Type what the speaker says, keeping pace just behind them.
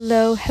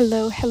Hello,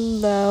 hello,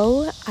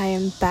 hello. I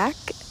am back.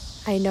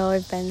 I know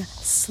I've been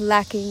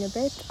slacking a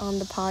bit on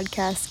the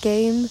podcast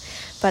game,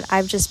 but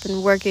I've just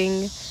been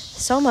working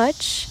so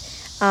much,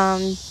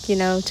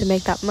 to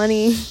make that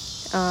money.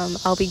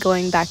 I'll be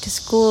going back to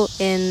school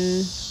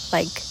in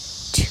like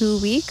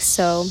 2 weeks,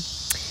 so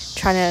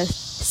trying to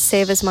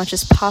save as much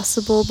as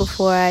possible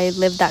before I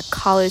live that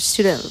college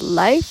student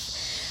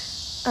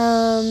life.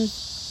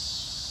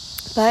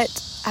 But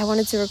I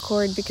wanted to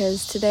record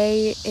because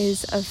today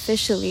is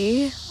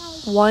officially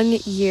 1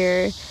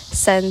 year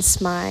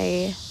since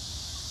my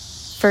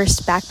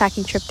first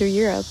backpacking trip through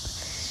Europe.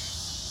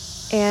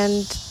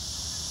 And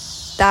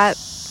that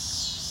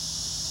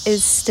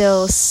is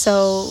still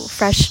so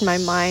fresh in my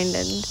mind,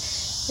 and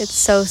it's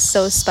so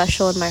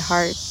special in my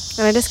heart.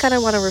 And I just kind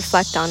of want to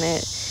reflect on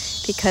it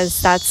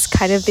because that's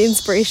kind of the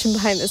inspiration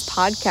behind this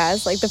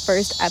podcast. Like, the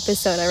first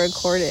episode I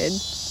recorded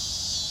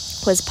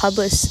was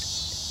published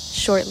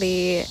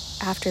shortly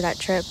after that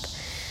trip.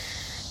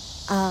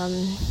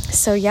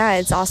 So yeah,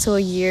 it's also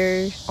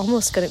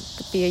almost gonna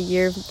be a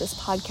year of this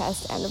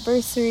podcast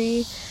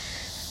anniversary.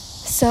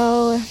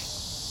 So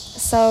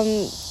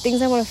some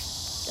things I want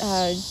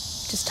to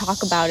just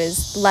talk about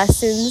is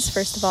lessons,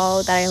 first of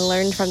all, that I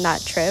learned from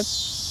that trip.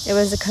 It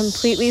was a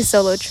completely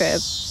solo trip.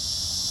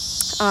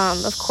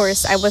 Of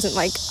course, I wasn't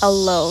like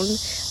alone.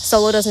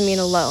 Solo doesn't mean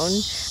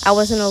alone. I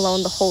wasn't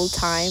alone the whole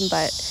time,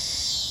 but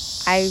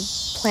I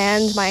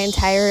planned my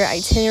entire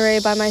itinerary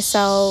by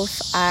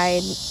myself. I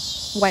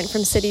went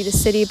from city to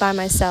city by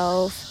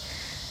myself,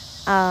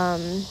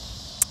 and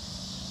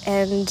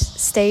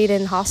stayed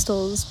in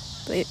hostels,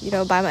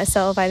 by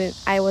myself.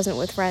 I wasn't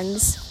with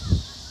friends.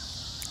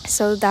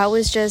 So that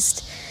was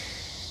just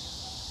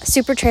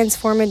super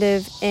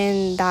transformative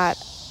in that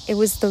it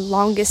was the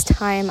longest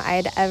time I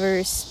had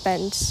ever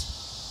spent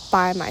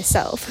by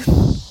myself.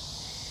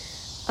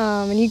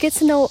 And you get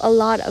to know a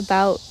lot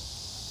about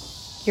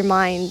your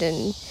mind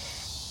and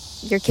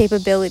your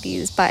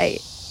capabilities by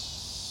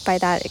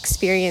that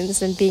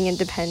experience and being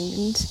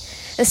independent,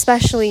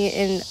 especially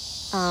in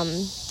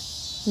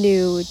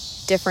new,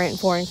 different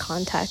foreign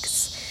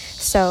contexts.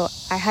 So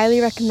I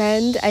highly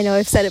recommend, I know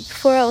I've said it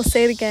before, I'll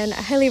say it again,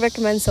 I highly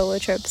recommend solo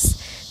trips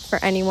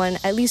for anyone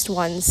at least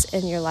once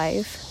in your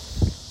life.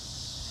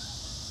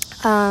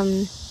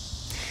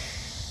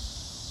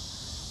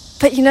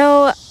 But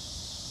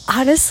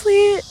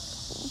honestly,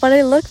 when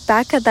I look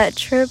back at that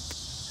trip,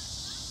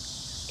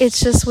 it's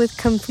just with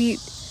complete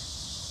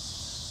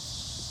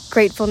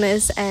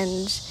gratefulness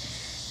and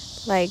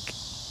like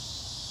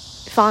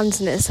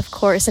fondness, of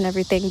course, and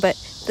everything. But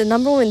the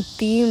number one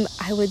theme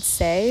I would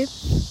say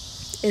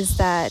is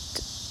that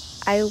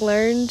I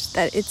learned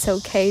that it's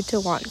okay to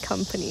want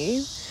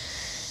company.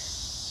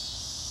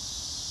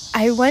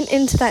 I went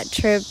into that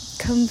trip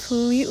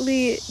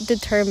completely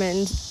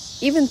determined,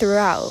 even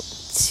throughout,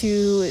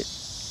 to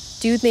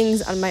do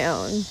things on my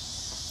own.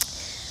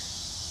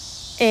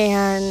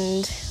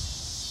 And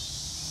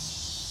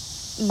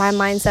my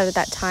mindset at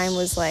that time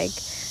was like,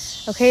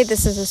 okay,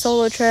 this is a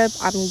solo trip,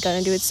 I'm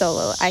gonna do it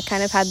solo. I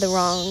kind of had the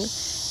wrong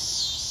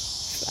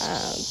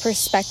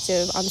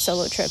perspective on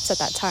solo trips at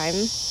that time.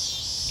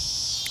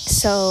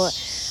 So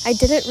I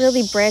didn't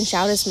really branch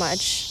out as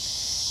much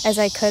as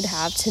I could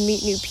have to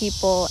meet new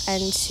people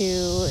and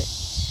to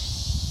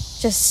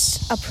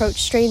just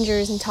approach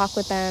strangers and talk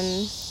with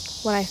them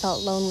when I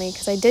felt lonely,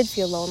 because I did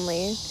feel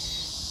lonely.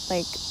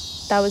 Like,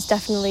 that was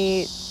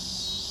definitely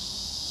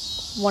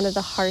one of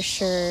the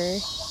harsher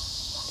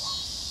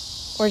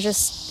or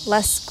just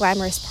less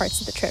glamorous parts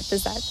of the trip,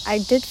 is that I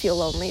did feel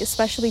lonely,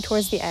 especially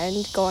towards the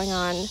end, going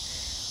on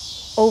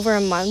over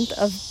a month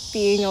of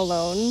being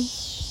alone,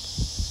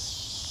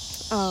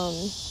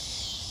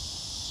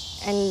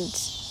 and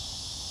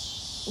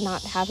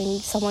not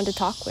having someone to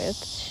talk with.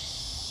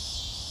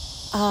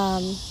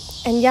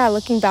 And yeah,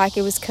 looking back,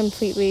 it was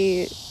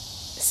completely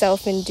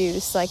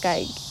self-induced. Like,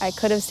 I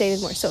could have stayed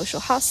in more social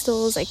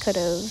hostels. I could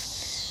have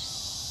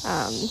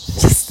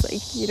just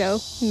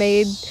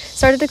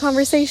started a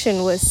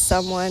conversation with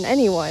someone,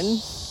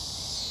 anyone.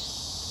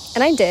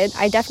 And I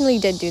definitely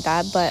did do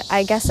that, but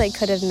I guess I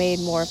could have made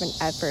more of an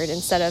effort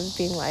instead of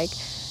being like,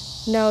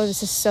 no,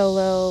 this is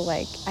solo,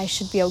 like, I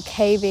should be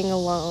okay being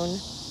alone.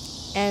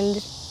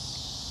 And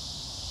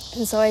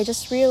so I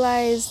just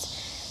realized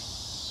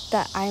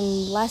that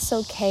I'm less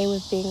okay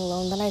with being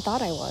alone than I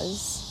thought I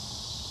was.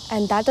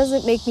 And that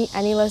doesn't make me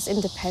any less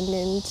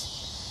independent.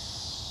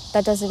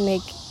 That doesn't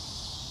make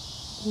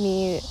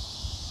me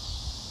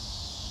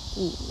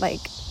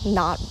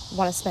not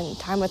want to spend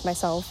time with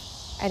myself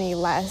any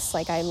less.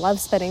 Like, I love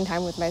spending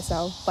time with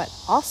myself, but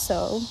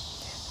also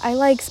I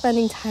like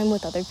spending time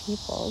with other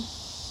people.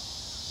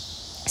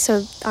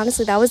 So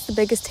honestly, that was the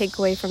biggest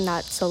takeaway from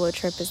that solo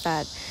trip, is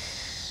that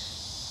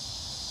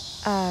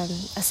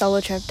a solo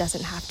trip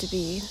doesn't have to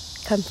be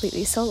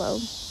completely solo.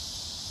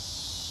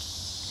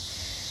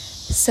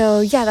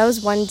 So yeah, that was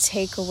one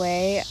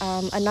takeaway.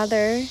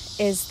 Another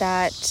is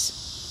that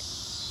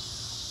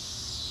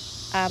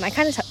I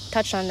kind of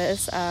touched on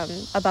this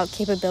about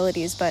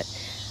capabilities, but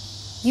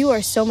you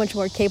are so much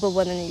more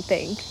capable than you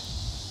think.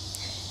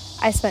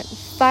 I spent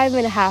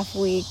 5.5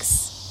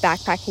 weeks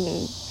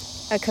backpacking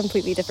a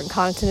completely different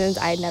continent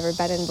I had never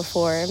been in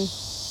before,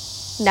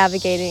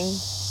 navigating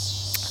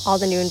all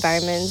the new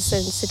environments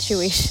and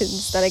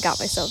situations that I got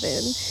myself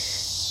in,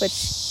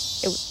 which,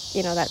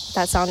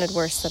 that sounded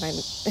worse than I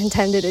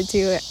intended it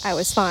to. I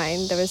was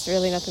fine. There was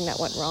really nothing that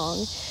went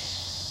wrong.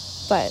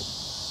 But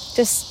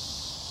just,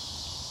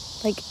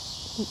 like,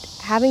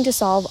 having to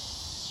solve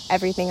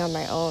everything on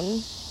my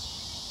own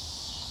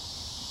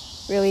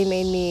really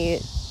made me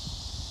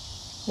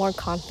more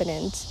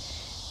confident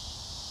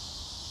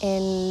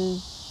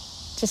in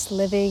just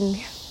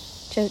living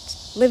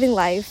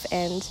life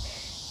and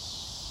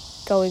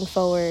going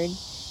forward,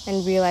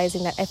 and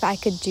realizing that if I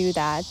could do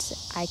that,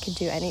 I could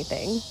do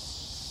anything.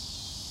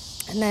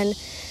 And then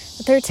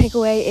the third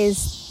takeaway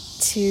is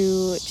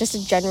just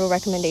a general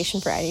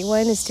recommendation for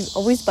anyone is to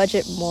always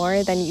budget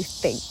more than you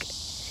think.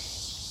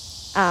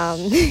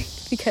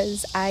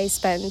 Because I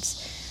spent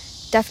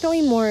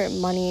definitely more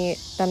money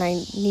than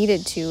I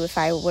needed to. If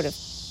I would have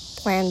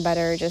planned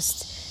better,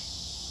 just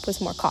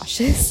was more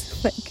cautious.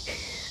 Like,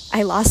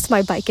 I lost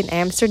my bike in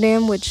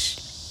Amsterdam, which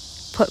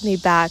put me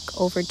back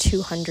over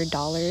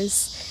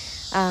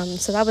 $200.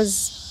 So that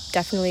was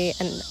definitely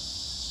an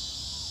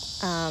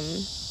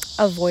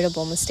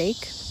avoidable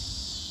mistake.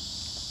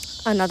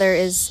 Another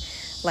is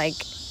like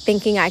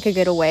thinking I could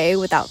get away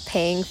without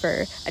paying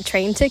for a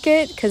train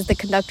ticket, because the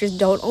conductors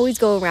don't always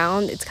go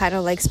around. It's kind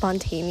of like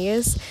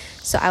spontaneous.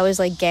 So I was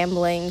like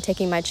gambling,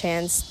 taking my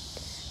chance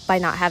by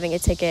not having a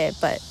ticket,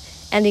 but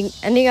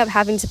ending up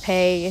having to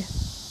pay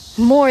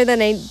more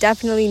than I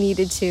definitely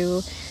needed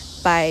to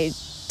by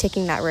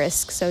taking that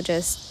risk. So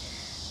just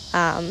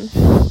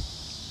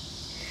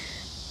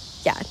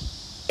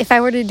if I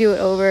were to do it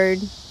over,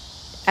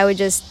 I would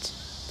just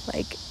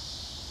like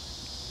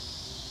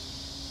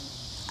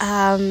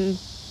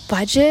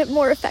budget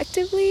more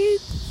effectively.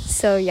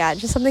 So yeah,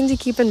 just something to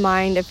keep in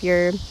mind if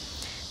you're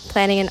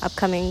planning an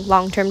upcoming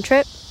long-term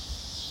trip.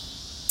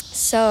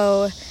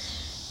 So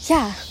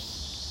yeah,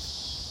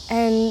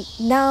 and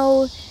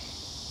now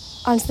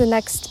on to the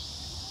next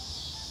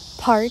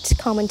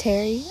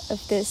commentary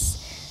of this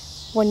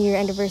 1-year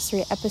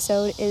anniversary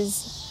episode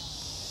is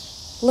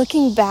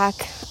looking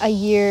back a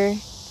year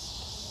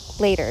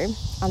later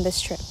on this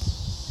trip.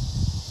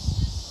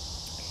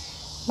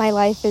 My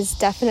life is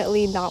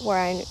definitely not where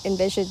I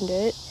envisioned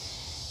it.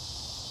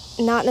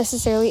 Not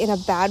necessarily in a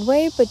bad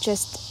way, but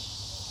just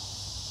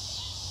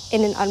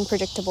in an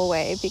unpredictable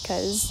way,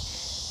 because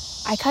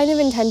I kind of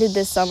intended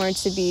this summer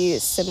to be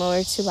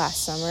similar to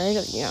last summer.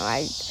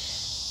 I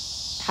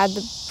had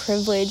the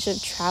privilege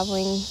of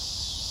traveling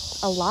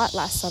a lot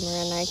last summer,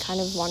 and I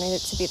kind of wanted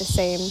it to be the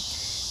same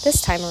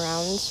this time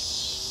around.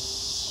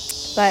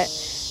 But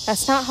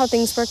that's not how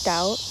things worked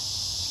out.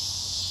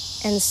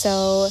 And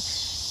so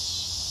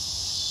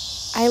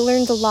I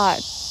learned a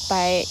lot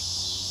by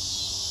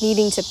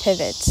needing to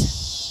pivot,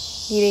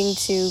 needing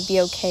to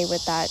be okay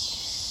with that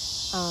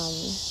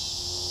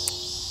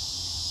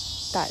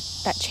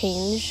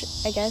change,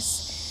 I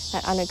guess,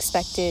 that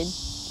unexpected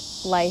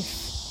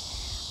life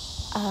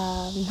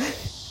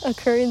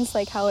occurrence,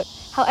 like how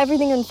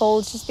everything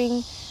unfolds, just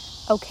being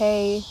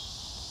okay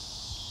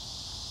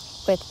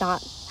with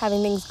not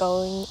having things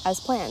going as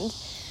planned,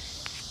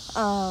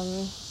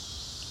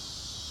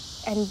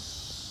 and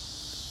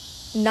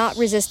not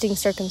resisting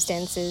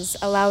circumstances,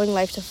 allowing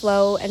life to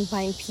flow and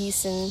find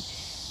peace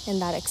in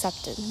that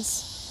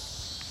acceptance.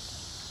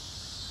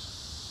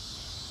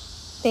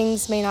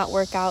 Things may not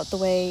work out the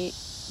way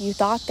you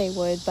thought they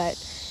would, but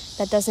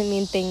that doesn't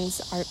mean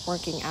things aren't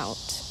working out.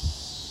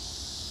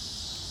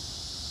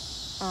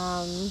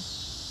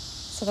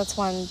 So that's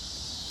one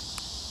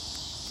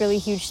really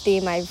huge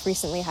theme I've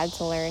recently had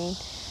to learn.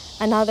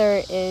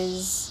 Another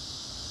is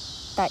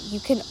that you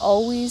can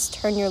always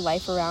turn your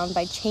life around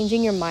by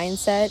changing your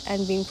mindset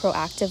and being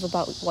proactive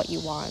about what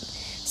you want.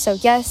 So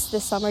yes,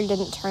 this summer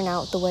didn't turn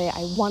out the way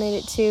I wanted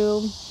it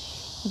to,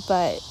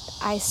 but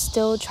I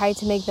still tried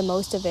to make the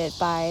most of it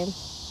by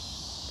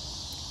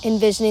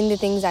envisioning the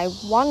things I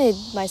wanted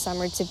my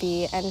summer to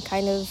be and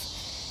kind of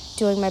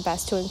doing my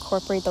best to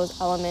incorporate those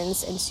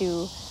elements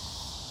into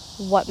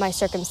what my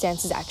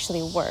circumstances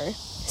actually were.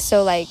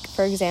 So like,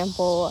 for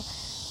example,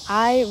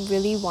 I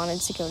really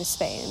wanted to go to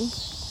Spain.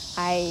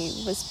 I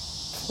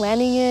was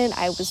planning it,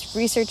 I was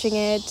researching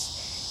it,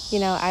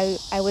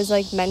 I was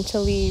like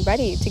mentally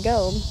ready to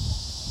go.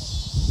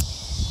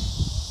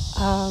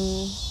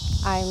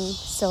 I'm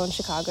still in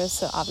Chicago,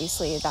 so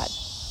obviously that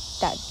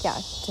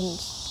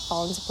didn't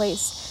fall into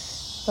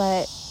place.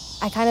 But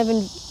I kind of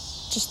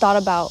just thought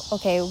about,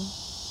 okay,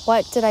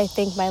 what did I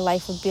think my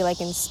life would be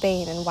like in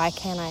Spain, and why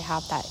can't I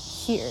have that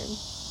here?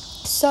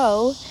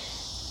 So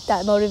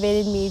that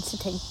motivated me to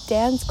take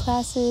dance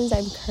classes.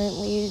 I'm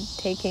currently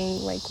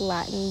taking like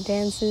Latin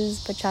dances,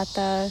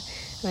 bachata,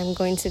 and I'm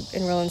going to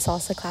enroll in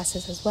salsa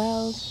classes as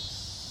well.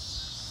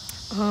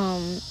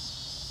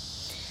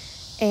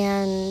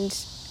 And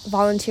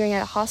volunteering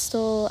at a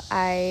hostel.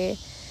 I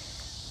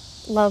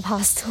love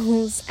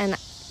hostels, and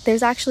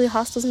there's actually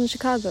hostels in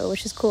Chicago,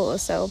 which is cool.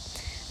 So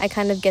I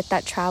kind of get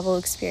that travel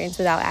experience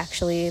without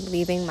actually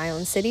leaving my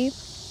own city.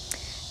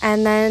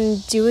 And then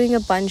doing a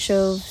bunch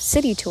of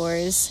city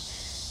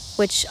tours,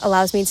 which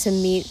allows me to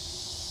meet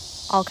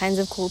all kinds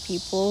of cool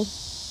people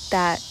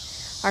that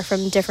are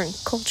from different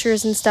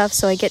cultures and stuff.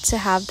 So I get to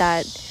have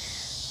that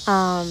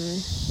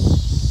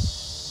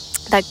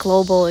that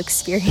global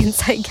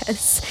experience, I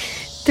guess,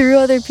 through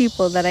other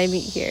people that I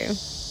meet here.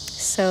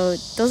 So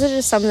those are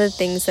just some of the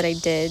things that I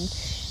did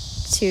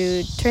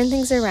to turn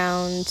things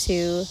around,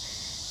 to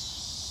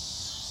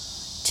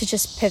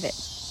just pivot,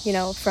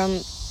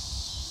 from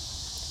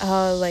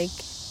like,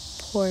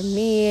 poor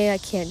me, I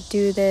can't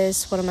do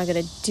this, what am I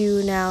gonna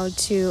do now,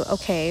 to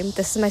okay,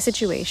 this is my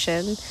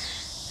situation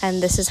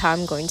and this is how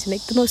I'm going to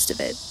make the most of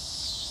it.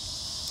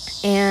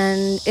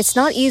 And it's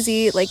not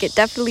easy. Like, it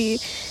definitely,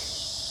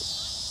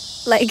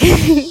 like,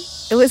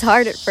 it was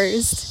hard at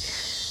first,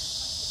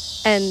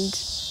 and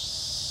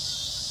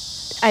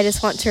I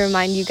just want to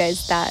remind you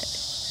guys that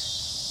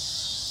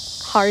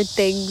hard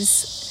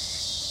things,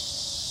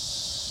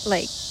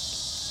 like,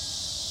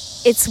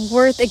 it's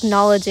worth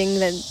acknowledging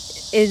that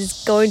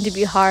is going to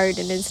be hard,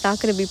 and it's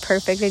not going to be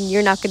perfect, and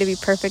you're not going to be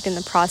perfect in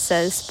the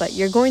process, but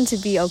you're going to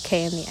be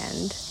okay in the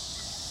end.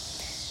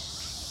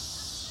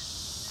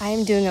 I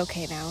am doing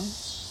okay now.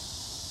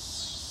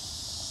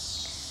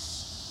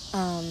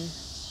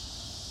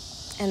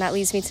 And that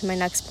leads me to my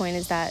next point,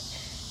 is that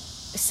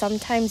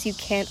sometimes you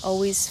can't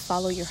always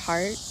follow your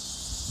heart,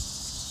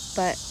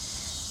 but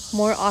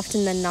more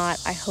often than not,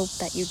 I hope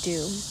that you do.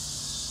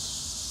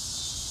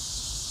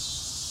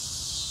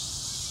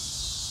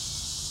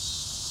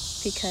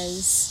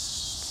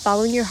 Because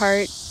following your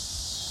heart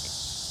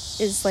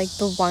is like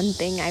the one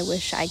thing I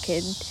wish I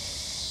could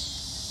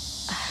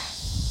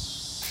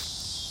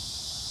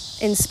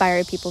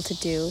inspire people to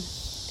do.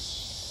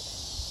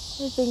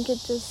 I think it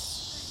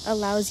just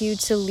allows you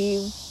to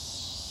lead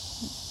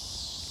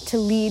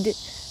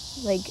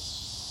like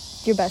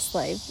your best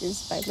life,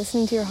 is by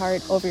listening to your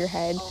heart over your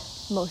head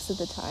most of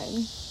the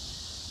time.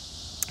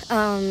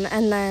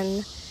 And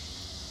then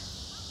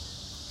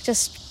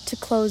just to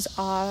close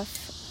off,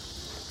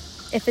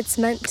 if it's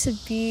meant to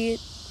be,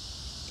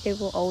 it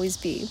will always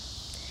be.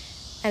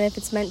 And if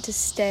it's meant to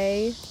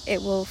stay,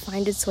 it will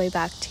find its way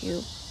back to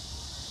you.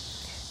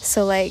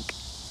 So, like,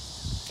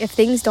 if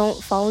things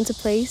don't fall into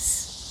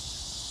place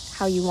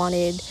how you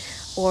wanted,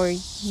 or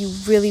you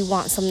really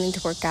want something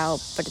to work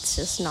out, but it's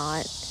just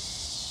not,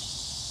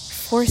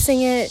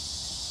 forcing it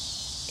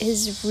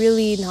is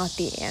really not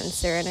the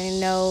answer. And I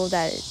know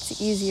that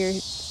it's easier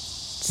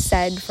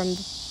said from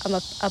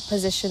a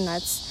position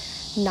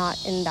that's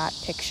not in that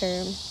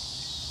picture.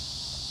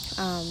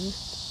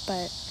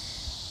 But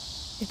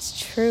it's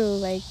true.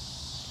 Like,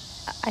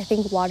 I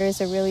think water is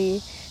a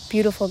really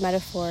beautiful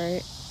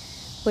metaphor,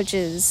 which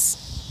is,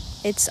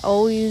 it's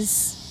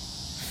always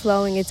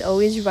flowing, it's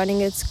always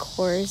running its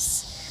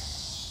course.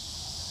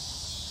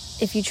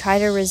 If you try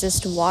to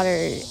resist water,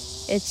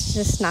 it's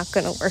just not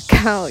gonna work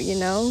out,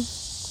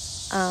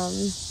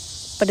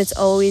 but it's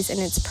always in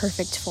its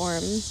perfect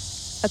form,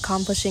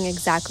 accomplishing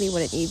exactly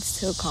what it needs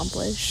to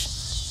accomplish.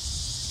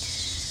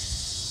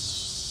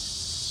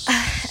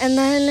 And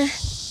then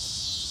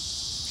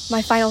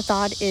my final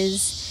thought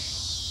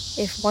is,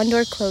 if one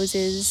door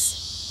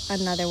closes,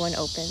 another one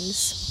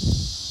opens.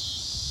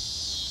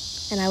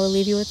 And I will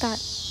leave you with that.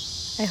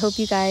 I hope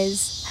you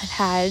guys have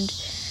had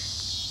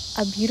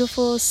a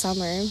beautiful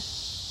summer.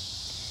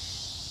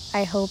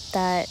 I hope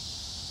that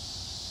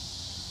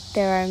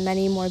there are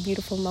many more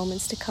beautiful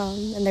moments to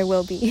come, and there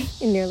will be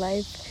in your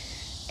life.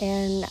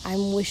 And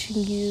I'm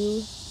wishing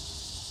you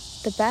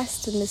the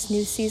best in this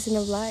new season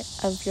of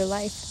your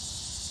life.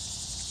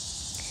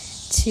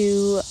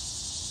 To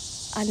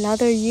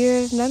another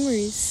year of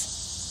memories.